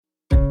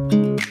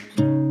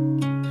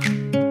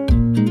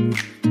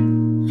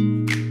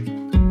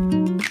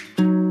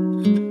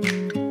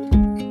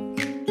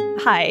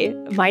Hi,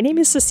 my name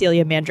is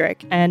Cecilia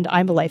Mandrick, and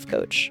I'm a life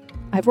coach.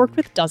 I've worked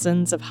with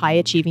dozens of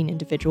high-achieving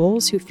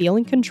individuals who feel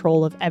in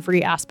control of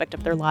every aspect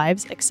of their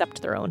lives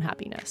except their own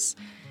happiness.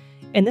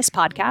 In this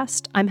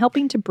podcast, I'm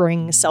helping to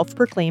bring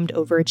self-proclaimed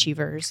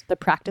overachievers the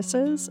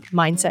practices,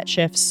 mindset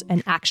shifts,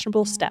 and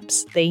actionable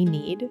steps they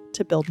need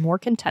to build more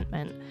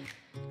contentment,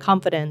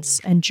 confidence,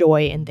 and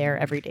joy in their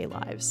everyday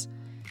lives.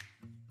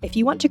 If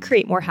you want to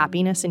create more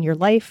happiness in your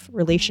life,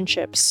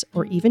 relationships,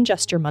 or even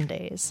just your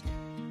Mondays,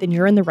 then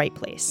you're in the right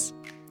place.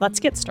 Let's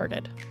get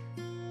started.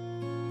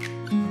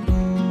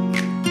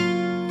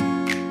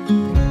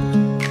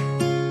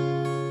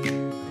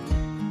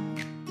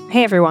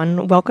 Hey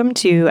everyone, welcome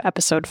to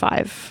episode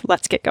 5.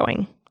 Let's get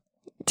going.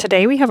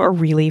 Today we have a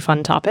really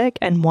fun topic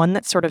and one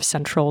that's sort of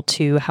central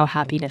to how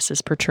happiness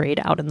is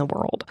portrayed out in the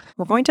world.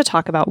 We're going to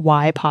talk about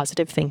why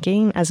positive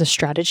thinking as a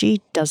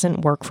strategy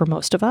doesn't work for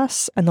most of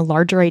us and the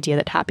larger idea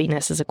that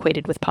happiness is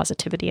equated with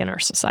positivity in our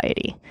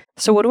society.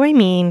 So what do I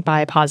mean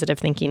by positive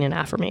thinking and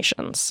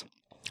affirmations?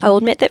 I'll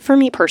admit that for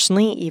me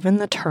personally, even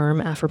the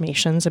term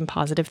affirmations and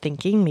positive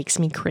thinking makes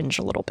me cringe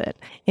a little bit.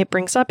 It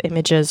brings up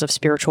images of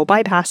spiritual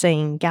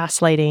bypassing,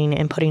 gaslighting,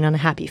 and putting on a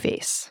happy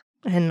face.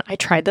 And I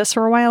tried this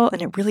for a while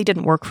and it really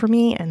didn't work for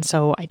me. And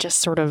so I just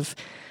sort of,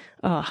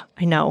 I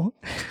know,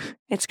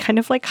 it's kind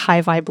of like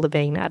high vibe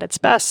living at its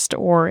best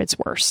or its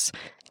worst.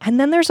 And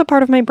then there's a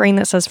part of my brain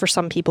that says for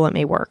some people it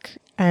may work.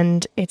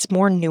 And it's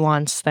more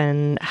nuanced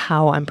than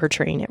how I'm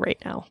portraying it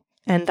right now.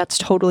 And that's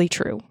totally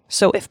true.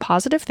 So if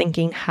positive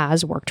thinking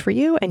has worked for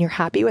you and you're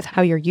happy with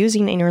how you're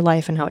using it in your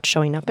life and how it's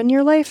showing up in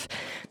your life,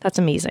 that's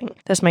amazing.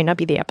 This might not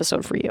be the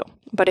episode for you.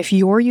 But if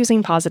you're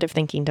using positive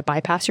thinking to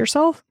bypass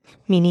yourself,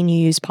 meaning you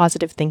use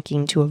positive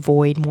thinking to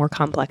avoid more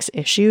complex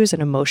issues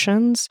and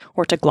emotions,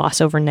 or to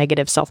gloss over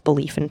negative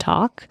self-belief and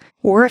talk,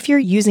 or if you're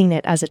using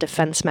it as a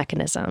defense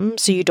mechanism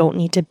so you don't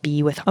need to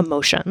be with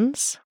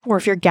emotions, or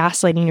if you're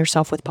gaslighting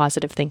yourself with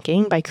positive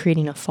thinking by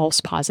creating a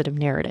false positive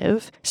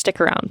narrative, stick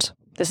around.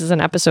 This is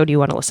an episode you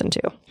want to listen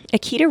to. A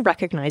key to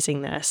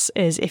recognizing this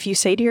is if you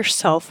say to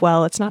yourself,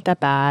 well, it's not that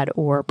bad,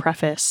 or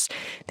preface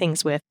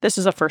things with, this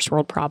is a first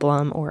world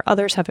problem, or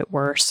others have it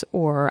worse,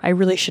 or I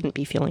really shouldn't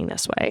be feeling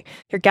this way.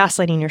 You're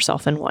gaslighting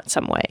yourself in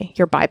some way.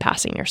 You're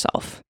bypassing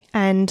yourself.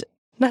 And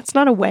that's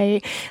not a way,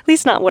 at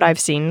least not what I've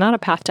seen, not a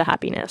path to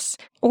happiness.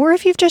 Or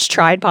if you've just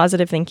tried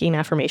positive thinking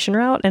affirmation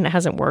route and it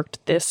hasn't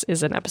worked, this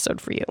is an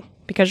episode for you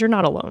because you're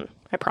not alone,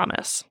 I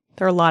promise.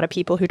 There are a lot of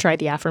people who try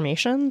the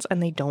affirmations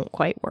and they don't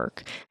quite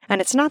work.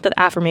 And it's not that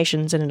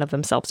affirmations in and of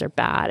themselves are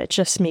bad, it's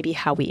just maybe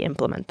how we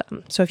implement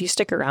them. So if you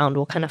stick around,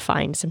 we'll kind of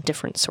find some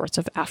different sorts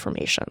of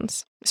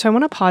affirmations. So I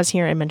want to pause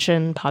here and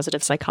mention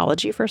positive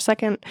psychology for a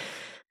second,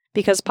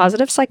 because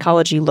positive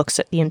psychology looks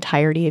at the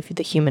entirety of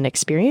the human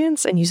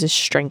experience and uses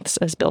strengths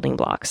as building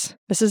blocks.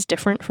 This is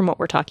different from what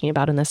we're talking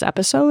about in this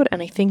episode,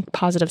 and I think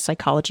positive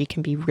psychology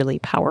can be really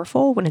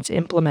powerful when it's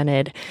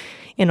implemented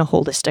in a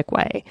holistic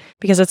way,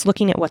 because it's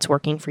looking at what's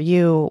working for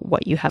you,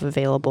 what you have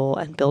available,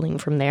 and building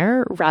from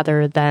there,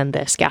 rather than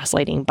this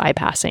gaslighting,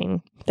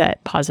 bypassing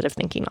that positive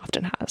thinking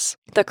often has.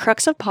 The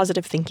crux of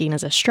positive thinking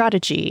as a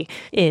strategy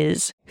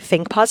is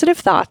think positive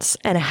thoughts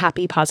and a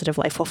happy, positive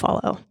life will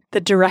follow.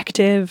 The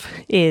directive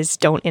is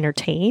don't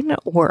entertain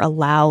or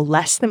allow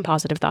less than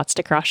positive thoughts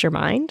to cross your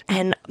mind,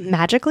 and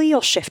magically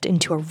you'll shift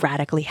into a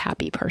radically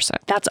happy person.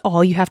 That's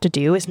all you have to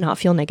do is not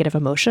feel negative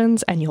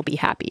emotions and you'll be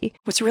happy.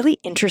 What's really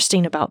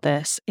interesting about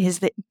this is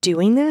that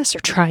doing this or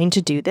trying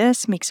to do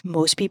this makes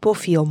most people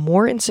feel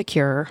more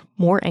insecure,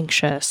 more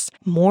anxious,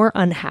 more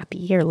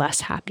unhappy or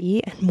less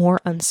happy, and more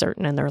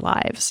uncertain in their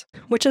lives,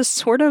 which is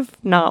sort of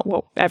not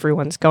what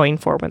everyone's going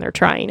for when they're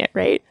trying it,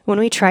 right? When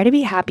we try to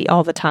be happy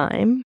all the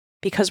time,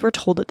 because we're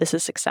told that this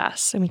is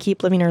success and we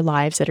keep living our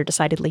lives that are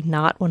decidedly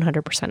not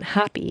 100%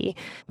 happy,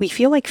 we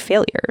feel like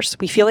failures.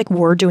 We feel like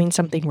we're doing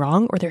something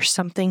wrong or there's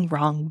something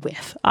wrong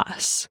with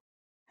us.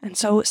 And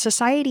so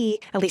society,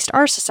 at least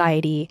our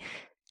society,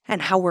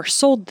 and how we're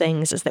sold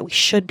things is that we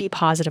should be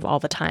positive all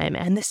the time.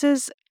 And this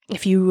is,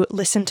 if you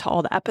listen to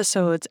all the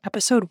episodes,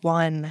 episode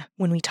 1,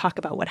 when we talk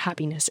about what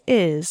happiness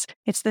is,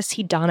 it's this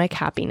hedonic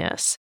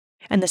happiness.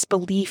 And this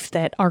belief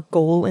that our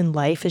goal in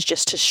life is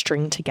just to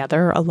string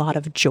together a lot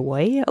of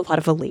joy, a lot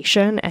of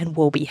elation, and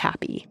we'll be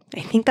happy.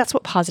 I think that's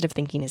what positive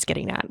thinking is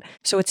getting at.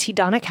 So it's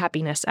hedonic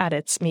happiness at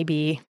its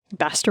maybe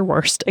best or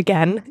worst.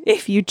 Again,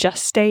 if you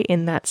just stay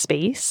in that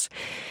space,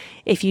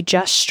 if you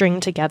just string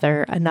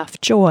together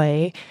enough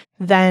joy,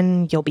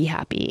 then you'll be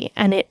happy.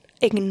 And it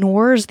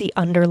ignores the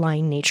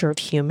underlying nature of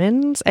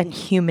humans and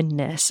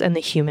humanness and the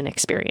human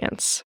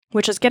experience,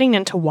 which is getting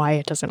into why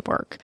it doesn't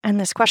work. And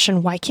this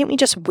question, why can't we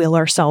just will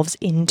ourselves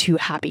into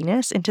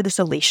happiness, into this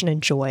elation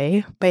and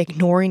joy by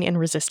ignoring and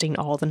resisting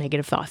all the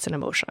negative thoughts and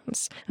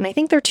emotions? And I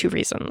think there are 2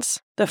 reasons.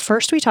 The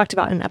first we talked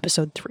about in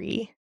episode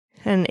 3,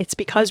 and it's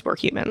because we're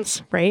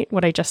humans, right?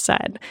 What I just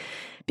said.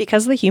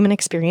 Because the human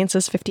experience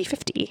is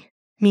 50-50.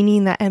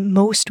 Meaning that at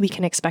most we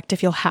can expect to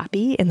feel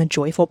happy in the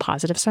joyful,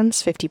 positive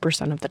sense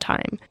 50% of the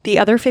time. The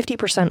other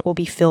 50% will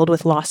be filled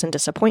with loss and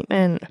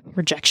disappointment,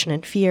 rejection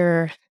and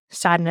fear,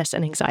 sadness,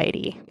 and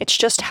anxiety. It's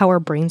just how our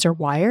brains are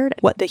wired,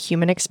 what the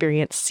human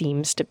experience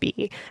seems to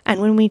be.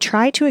 And when we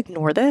try to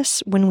ignore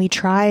this, when we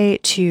try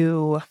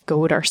to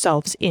goad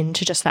ourselves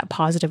into just that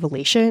positive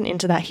elation,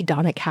 into that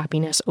hedonic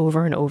happiness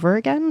over and over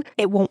again,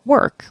 it won't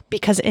work,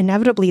 because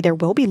inevitably there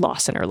will be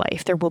loss in our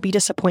life. There will be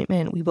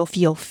disappointment. We will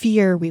feel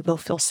fear. We will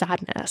feel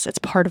sadness. It's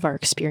part of our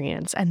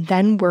experience. And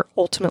then we're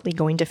ultimately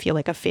going to feel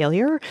like a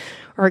failure,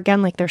 or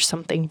again, like there's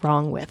something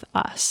wrong with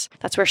us.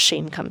 That's where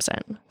shame comes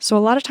in. So a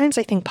lot of times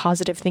I think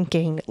positive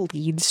thinking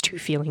leads to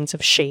feelings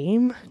of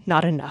shame,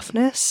 not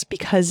enoughness,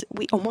 because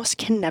we almost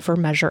can never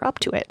measure up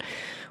to it.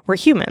 We're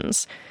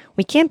humans.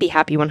 We can't be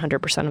happy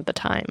 100% of the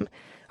time.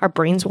 Our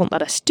brains won't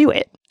let us do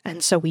it.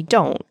 And so we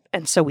don't.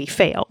 And so we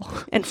fail.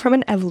 And from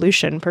an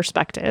evolution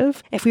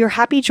perspective, if we were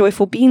happy,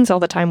 joyful beings all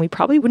the time, we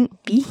probably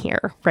wouldn't be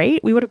here,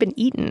 right? We would have been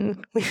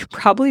eaten. We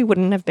probably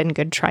wouldn't have been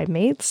good tribe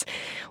mates.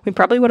 We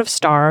probably would have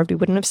starved. We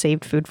wouldn't have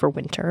saved food for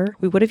winter.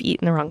 We would have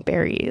eaten the wrong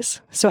berries.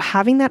 So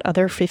having that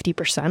other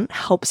 50%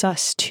 helps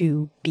us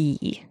to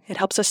be. It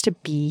helps us to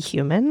be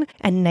human.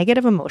 And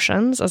negative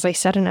emotions, as I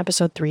said in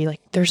episode 3, like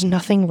there's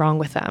nothing wrong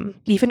with them.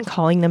 Even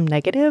calling them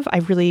negative, I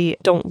really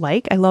don't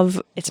like. I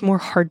love, it's more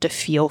hard to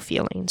feel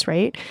feelings,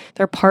 right?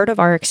 They're part of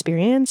our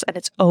experience, and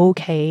it's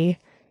okay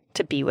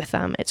to be with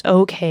them. It's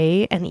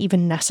okay and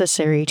even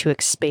necessary to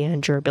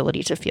expand your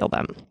ability to feel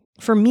them.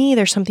 For me,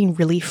 there's something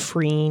really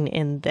freeing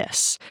in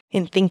this,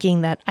 in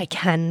thinking that I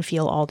can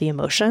feel all the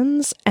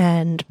emotions,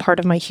 and part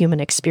of my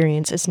human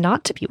experience is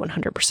not to be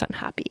 100%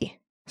 happy.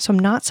 So I'm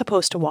not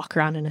supposed to walk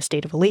around in a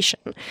state of elation.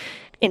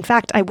 In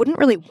fact, I wouldn't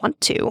really want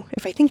to,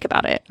 if I think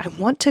about it. I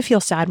want to feel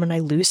sad when I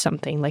lose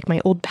something, like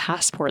my old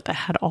passport that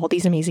had all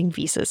these amazing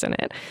visas in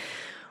it,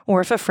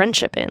 or if a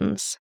friendship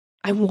ends.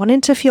 I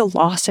wanted to feel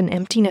loss and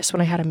emptiness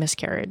when I had a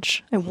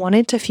miscarriage. I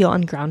wanted to feel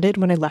ungrounded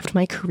when I left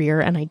my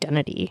career and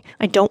identity.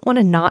 I don't want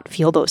to not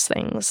feel those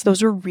things.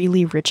 Those were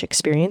really rich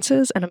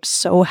experiences, and I'm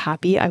so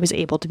happy I was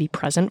able to be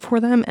present for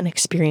them and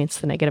experience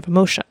the negative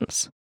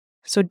emotions.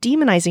 So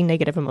demonizing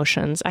negative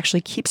emotions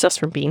actually keeps us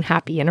from being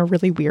happy in a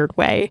really weird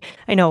way.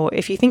 I know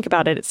if you think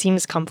about it, it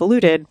seems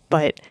convoluted,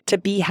 but to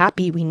be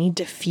happy, we need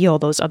to feel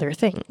those other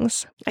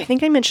things. I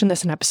think I mentioned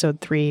this in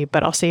episode 3,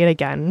 but I'll say it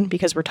again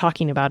because we're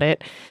talking about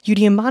it.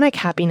 Eudaimonic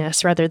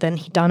happiness rather than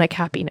hedonic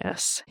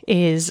happiness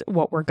is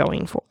what we're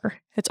going for.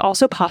 It's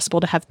also possible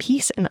to have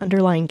peace and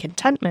underlying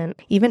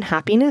contentment, even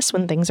happiness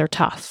when things are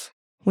tough.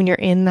 When you're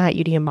in that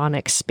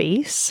eudaimonic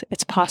space,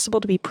 it's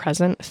possible to be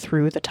present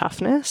through the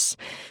toughness.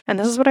 And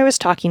this is what I was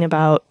talking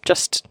about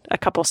just a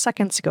couple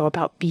seconds ago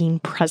about being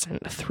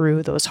present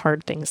through those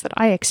hard things that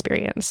I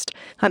experienced.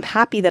 I'm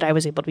happy that I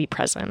was able to be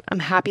present. I'm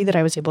happy that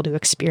I was able to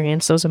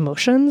experience those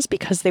emotions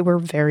because they were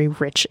very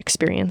rich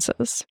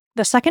experiences.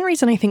 The second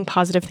reason I think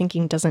positive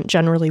thinking doesn't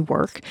generally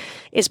work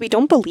is we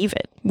don't believe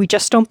it. We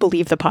just don't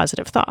believe the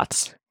positive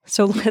thoughts.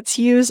 So let's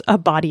use a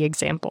body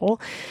example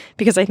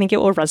because I think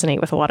it will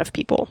resonate with a lot of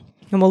people.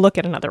 And we'll look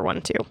at another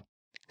one too.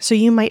 So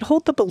you might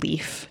hold the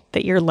belief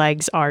that your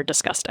legs are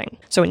disgusting.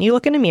 So when you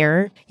look in a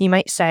mirror, you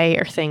might say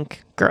or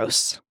think,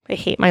 gross. I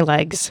hate my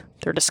legs.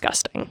 They're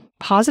disgusting.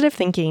 Positive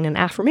thinking and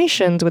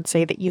affirmations would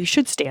say that you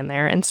should stand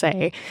there and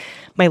say,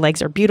 my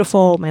legs are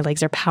beautiful. My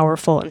legs are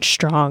powerful and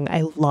strong.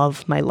 I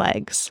love my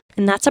legs.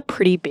 And that's a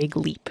pretty big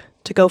leap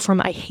to go from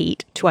I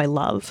hate to I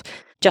love,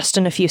 just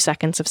in a few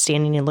seconds of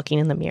standing and looking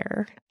in the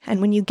mirror. And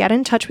when you get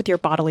in touch with your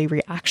bodily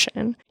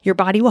reaction, your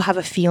body will have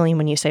a feeling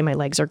when you say my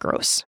legs are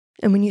gross.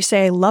 And when you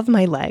say I love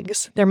my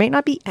legs, there might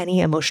not be any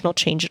emotional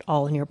change at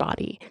all in your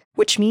body,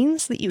 which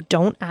means that you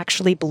don't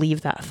actually believe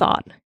that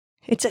thought.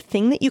 It's a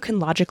thing that you can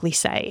logically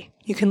say.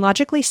 You can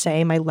logically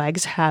say my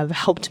legs have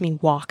helped me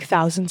walk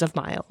thousands of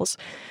miles.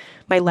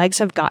 My legs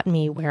have gotten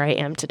me where I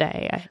am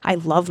today. I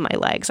love my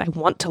legs. I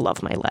want to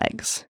love my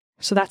legs.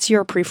 So that's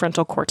your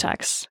prefrontal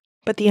cortex.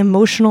 But the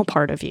emotional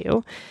part of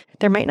you,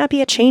 there might not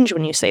be a change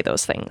when you say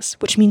those things,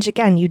 which means,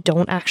 again, you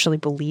don't actually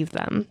believe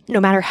them. No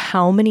matter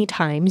how many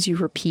times you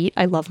repeat,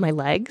 I love my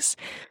legs,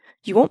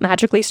 you won't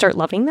magically start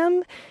loving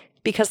them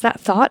because that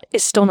thought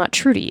is still not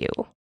true to you.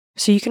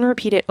 So you can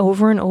repeat it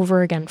over and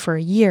over again for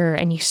a year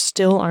and you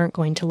still aren't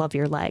going to love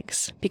your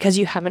legs because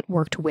you haven't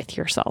worked with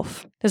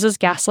yourself. This is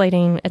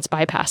gaslighting, it's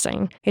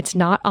bypassing. It's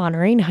not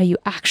honoring how you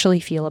actually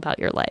feel about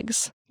your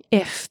legs.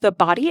 If the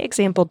body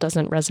example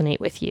doesn't resonate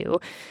with you,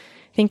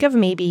 think of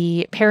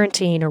maybe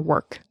parenting or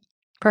work.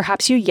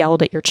 Perhaps you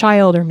yelled at your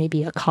child or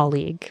maybe a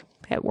colleague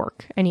at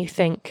work and you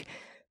think,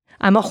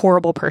 I'm a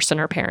horrible person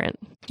or parent.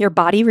 Your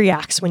body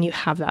reacts when you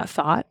have that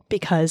thought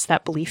because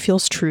that belief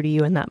feels true to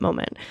you in that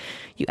moment.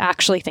 You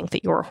actually think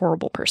that you're a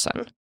horrible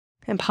person.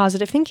 And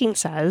positive thinking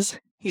says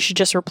you should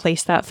just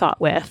replace that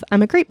thought with,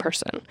 I'm a great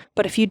person.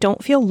 But if you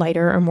don't feel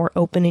lighter or more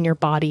open in your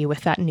body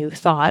with that new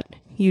thought,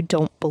 you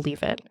don't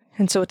believe it.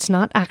 And so it's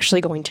not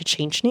actually going to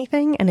change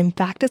anything. And in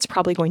fact, it's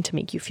probably going to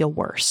make you feel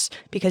worse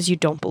because you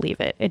don't believe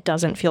it. It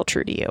doesn't feel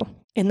true to you.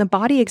 In the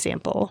body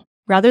example,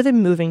 rather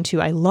than moving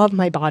to, I love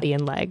my body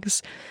and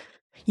legs,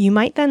 you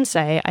might then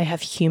say, I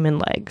have human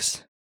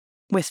legs.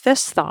 With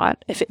this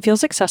thought, if it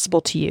feels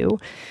accessible to you,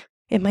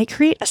 It might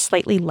create a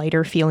slightly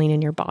lighter feeling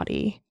in your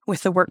body.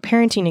 With the work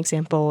parenting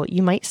example,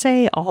 you might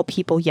say all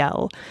people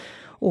yell,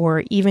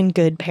 or even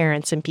good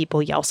parents and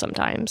people yell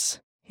sometimes.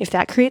 If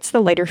that creates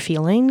the lighter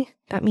feeling,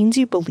 that means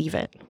you believe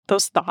it.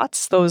 Those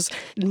thoughts, those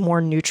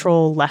more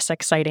neutral, less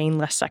exciting,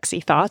 less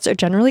sexy thoughts are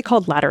generally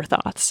called ladder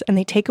thoughts, and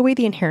they take away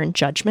the inherent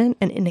judgment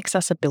and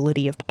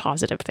inaccessibility of the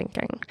positive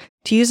thinking.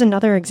 To use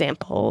another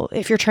example,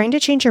 if you're trying to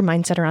change your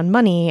mindset around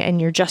money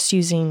and you're just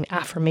using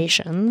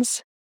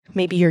affirmations,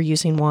 maybe you're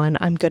using one,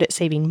 I'm good at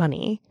saving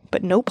money,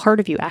 but no part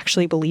of you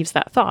actually believes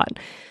that thought.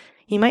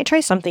 You might try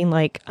something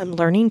like, I'm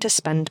learning to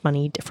spend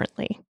money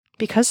differently.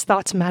 Because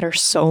thoughts matter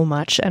so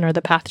much and are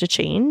the path to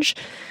change,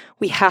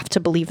 we have to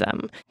believe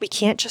them. We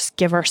can't just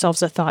give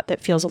ourselves a thought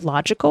that feels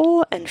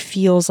logical and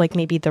feels like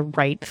maybe the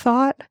right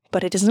thought,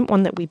 but it isn't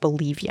one that we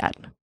believe yet.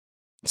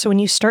 So when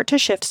you start to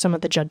shift some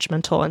of the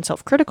judgmental and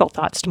self-critical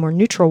thoughts to more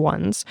neutral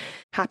ones,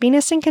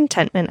 happiness and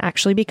contentment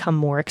actually become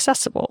more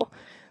accessible.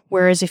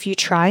 Whereas if you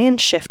try and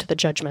shift the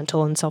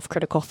judgmental and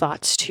self-critical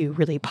thoughts to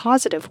really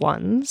positive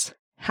ones,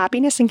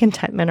 happiness and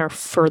contentment are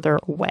further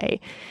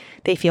away.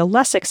 They feel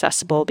less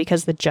accessible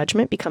because the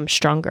judgment becomes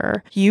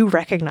stronger. Your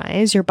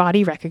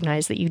body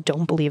recognizes that you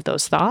don't believe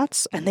those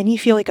thoughts, and then you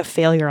feel like a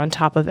failure on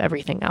top of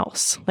everything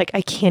else. Like,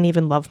 I can't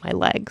even love my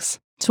legs.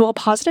 So while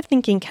positive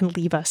thinking can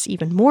leave us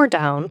even more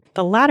down,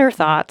 the latter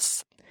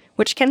thoughts,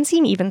 which can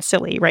seem even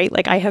silly, right?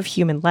 Like, I have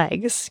human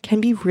legs, can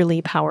be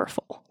really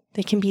powerful.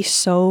 They can be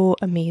so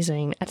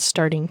amazing at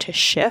starting to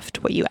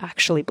shift what you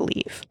actually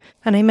believe.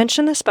 And I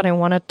mentioned this, but I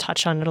want to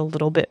touch on it a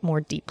little bit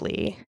more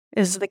deeply.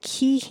 Is the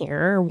key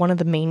here, or one of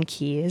the main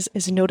keys,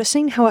 is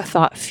noticing how a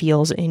thought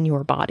feels in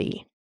your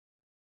body.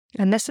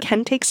 And this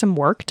can take some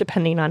work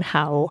depending on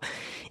how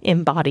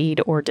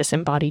embodied or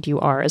disembodied you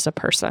are as a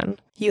person.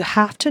 You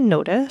have to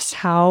notice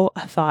how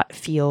a thought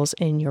feels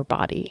in your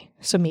body.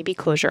 So maybe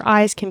close your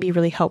eyes can be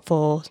really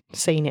helpful,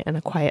 saying it in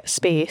a quiet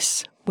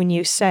space. When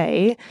you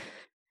say,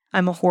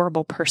 I'm a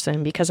horrible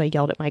person because I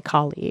yelled at my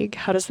colleague,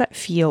 how does that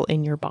feel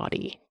in your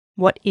body?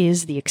 What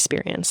is the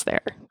experience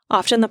there?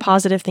 Often the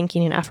positive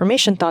thinking and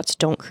affirmation thoughts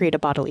don't create a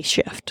bodily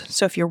shift.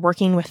 So if you're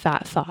working with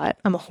that thought,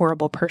 I'm a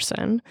horrible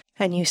person,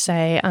 and you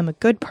say, I'm a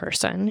good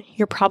person,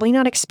 you're probably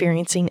not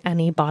experiencing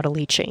any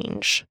bodily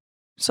change.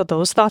 So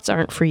those thoughts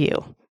aren't for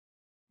you.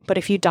 But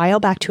if you dial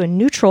back to a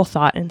neutral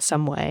thought in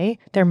some way,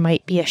 there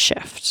might be a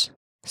shift.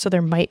 So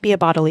there might be a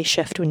bodily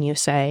shift when you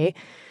say,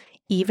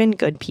 even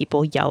good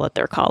people yell at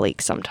their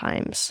colleagues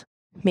sometimes.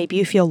 Maybe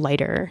you feel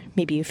lighter,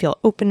 maybe you feel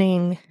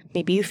opening,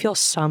 maybe you feel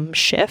some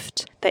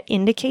shift that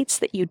indicates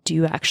that you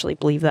do actually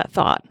believe that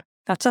thought.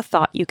 That's a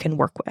thought you can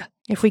work with.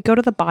 If we go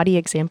to the body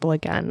example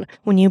again,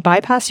 when you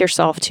bypass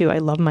yourself to I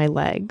love my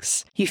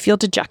legs, you feel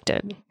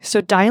dejected. So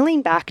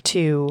dialing back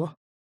to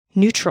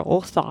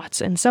neutral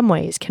thoughts in some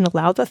ways can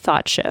allow the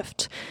thought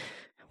shift,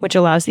 which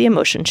allows the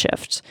emotion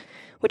shift,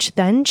 which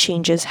then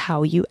changes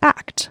how you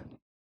act.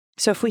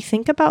 So if we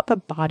think about the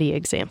body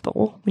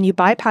example, when you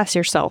bypass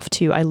yourself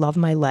to I love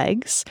my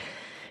legs,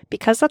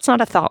 because that's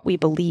not a thought we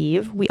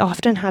believe, we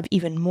often have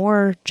even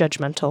more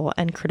judgmental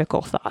and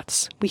critical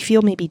thoughts. We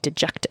feel maybe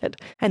dejected.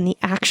 And the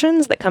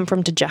actions that come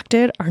from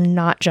dejected are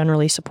not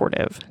generally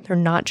supportive. They're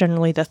not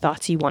generally the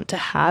thoughts you want to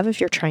have if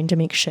you're trying to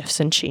make shifts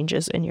and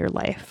changes in your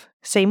life.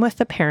 Same with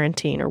the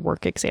parenting or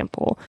work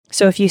example.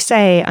 So if you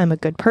say, I'm a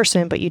good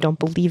person, but you don't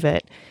believe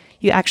it,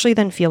 you actually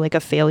then feel like a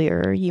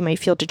failure. You might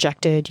feel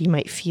dejected. You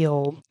might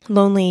feel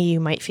lonely. You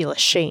might feel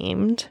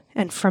ashamed.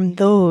 And from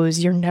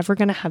those, you're never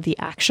going to have the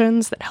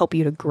actions that help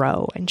you to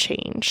grow and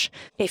change.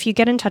 If you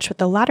get in touch with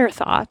the latter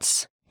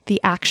thoughts, the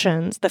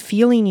actions, the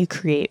feeling you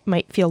create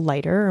might feel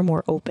lighter or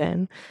more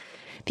open.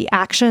 The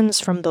actions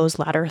from those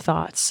latter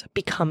thoughts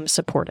become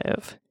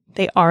supportive.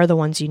 They are the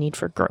ones you need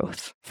for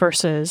growth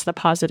versus the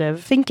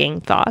positive thinking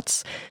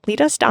thoughts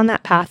lead us down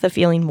that path of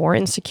feeling more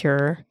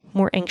insecure,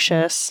 more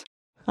anxious,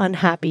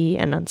 unhappy,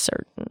 and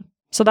uncertain.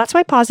 So that's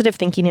why positive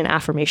thinking and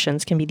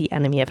affirmations can be the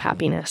enemy of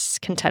happiness,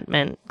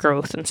 contentment,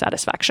 growth, and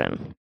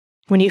satisfaction.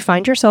 When you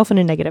find yourself in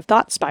a negative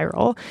thought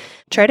spiral,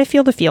 try to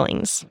feel the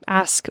feelings.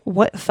 Ask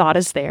what thought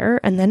is there,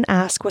 and then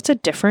ask what's a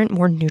different,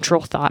 more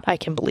neutral thought I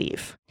can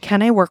believe.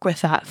 Can I work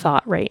with that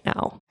thought right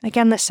now?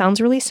 Again, this sounds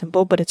really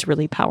simple, but it's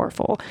really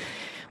powerful.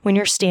 When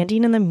you're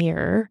standing in the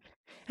mirror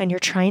and you're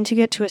trying to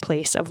get to a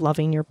place of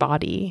loving your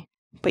body,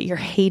 but you're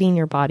hating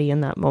your body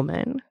in that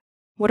moment,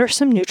 what are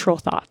some neutral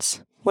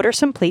thoughts? What are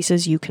some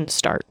places you can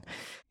start?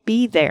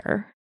 Be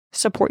there.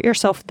 Support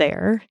yourself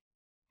there.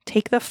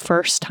 Take the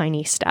first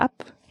tiny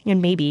step.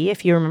 And maybe,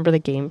 if you remember the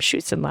game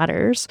Chutes and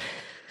Ladders,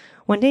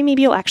 one day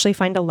maybe you'll actually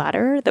find a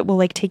ladder that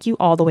will take you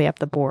all the way up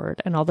the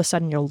board, and all of a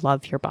sudden you'll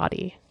love your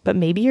body. But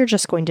maybe you're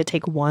just going to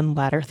take one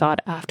ladder thought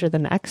after the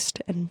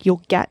next, and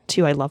you'll get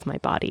to I love my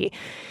body.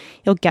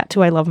 You'll get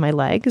to I love my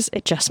legs.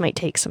 It just might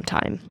take some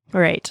time.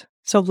 All right.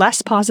 So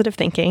less positive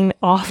thinking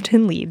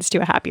often leads to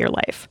a happier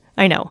life.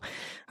 I know,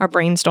 our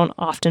brains don't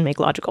often make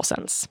logical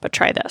sense, but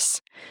try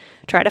this.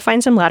 Try to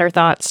find some ladder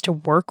thoughts to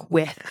work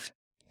with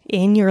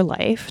in your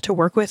life, to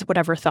work with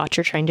whatever thoughts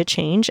you're trying to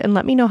change, and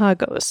let me know how it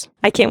goes.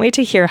 I can't wait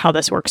to hear how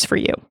this works for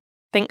you.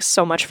 Thanks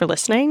so much for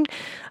listening.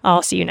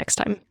 I'll see you next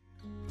time.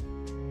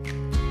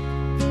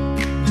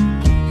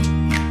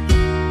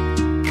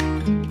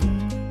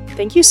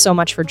 Thank you so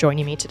much for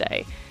joining me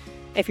today.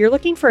 If you're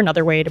looking for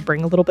another way to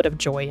bring a little bit of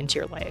joy into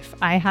your life,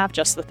 I have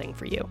just the thing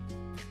for you.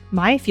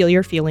 My Feel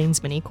Your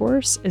Feelings mini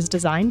course is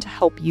designed to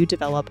help you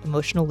develop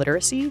emotional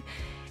literacy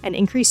and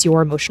increase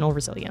your emotional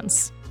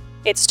resilience.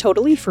 It's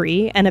totally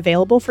free and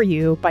available for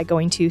you by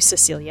going to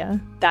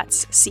Cecelia,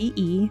 that's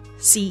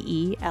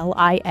CECELIA,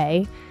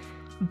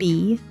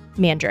 B,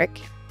 Mandryk,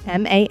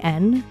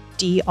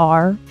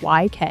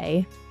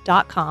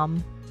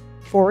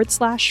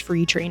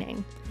 MANDRYK.com/free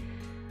training.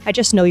 I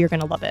just know you're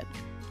going to love it.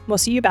 We'll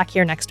see you back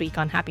here next week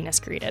on Happiness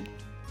Created.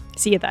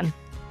 See you then.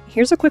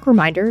 Here's a quick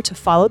reminder to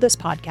follow this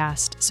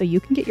podcast so you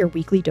can get your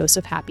weekly dose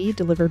of happy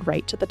delivered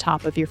right to the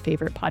top of your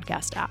favorite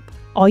podcast app.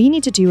 All you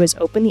need to do is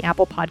open the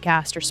Apple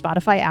Podcast or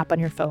Spotify app on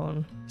your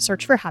phone,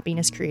 search for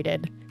Happiness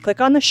Created, click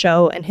on the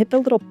show, and hit the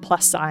little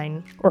plus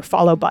sign or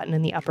follow button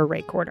in the upper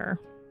right corner.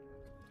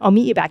 I'll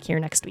meet you back here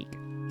next week.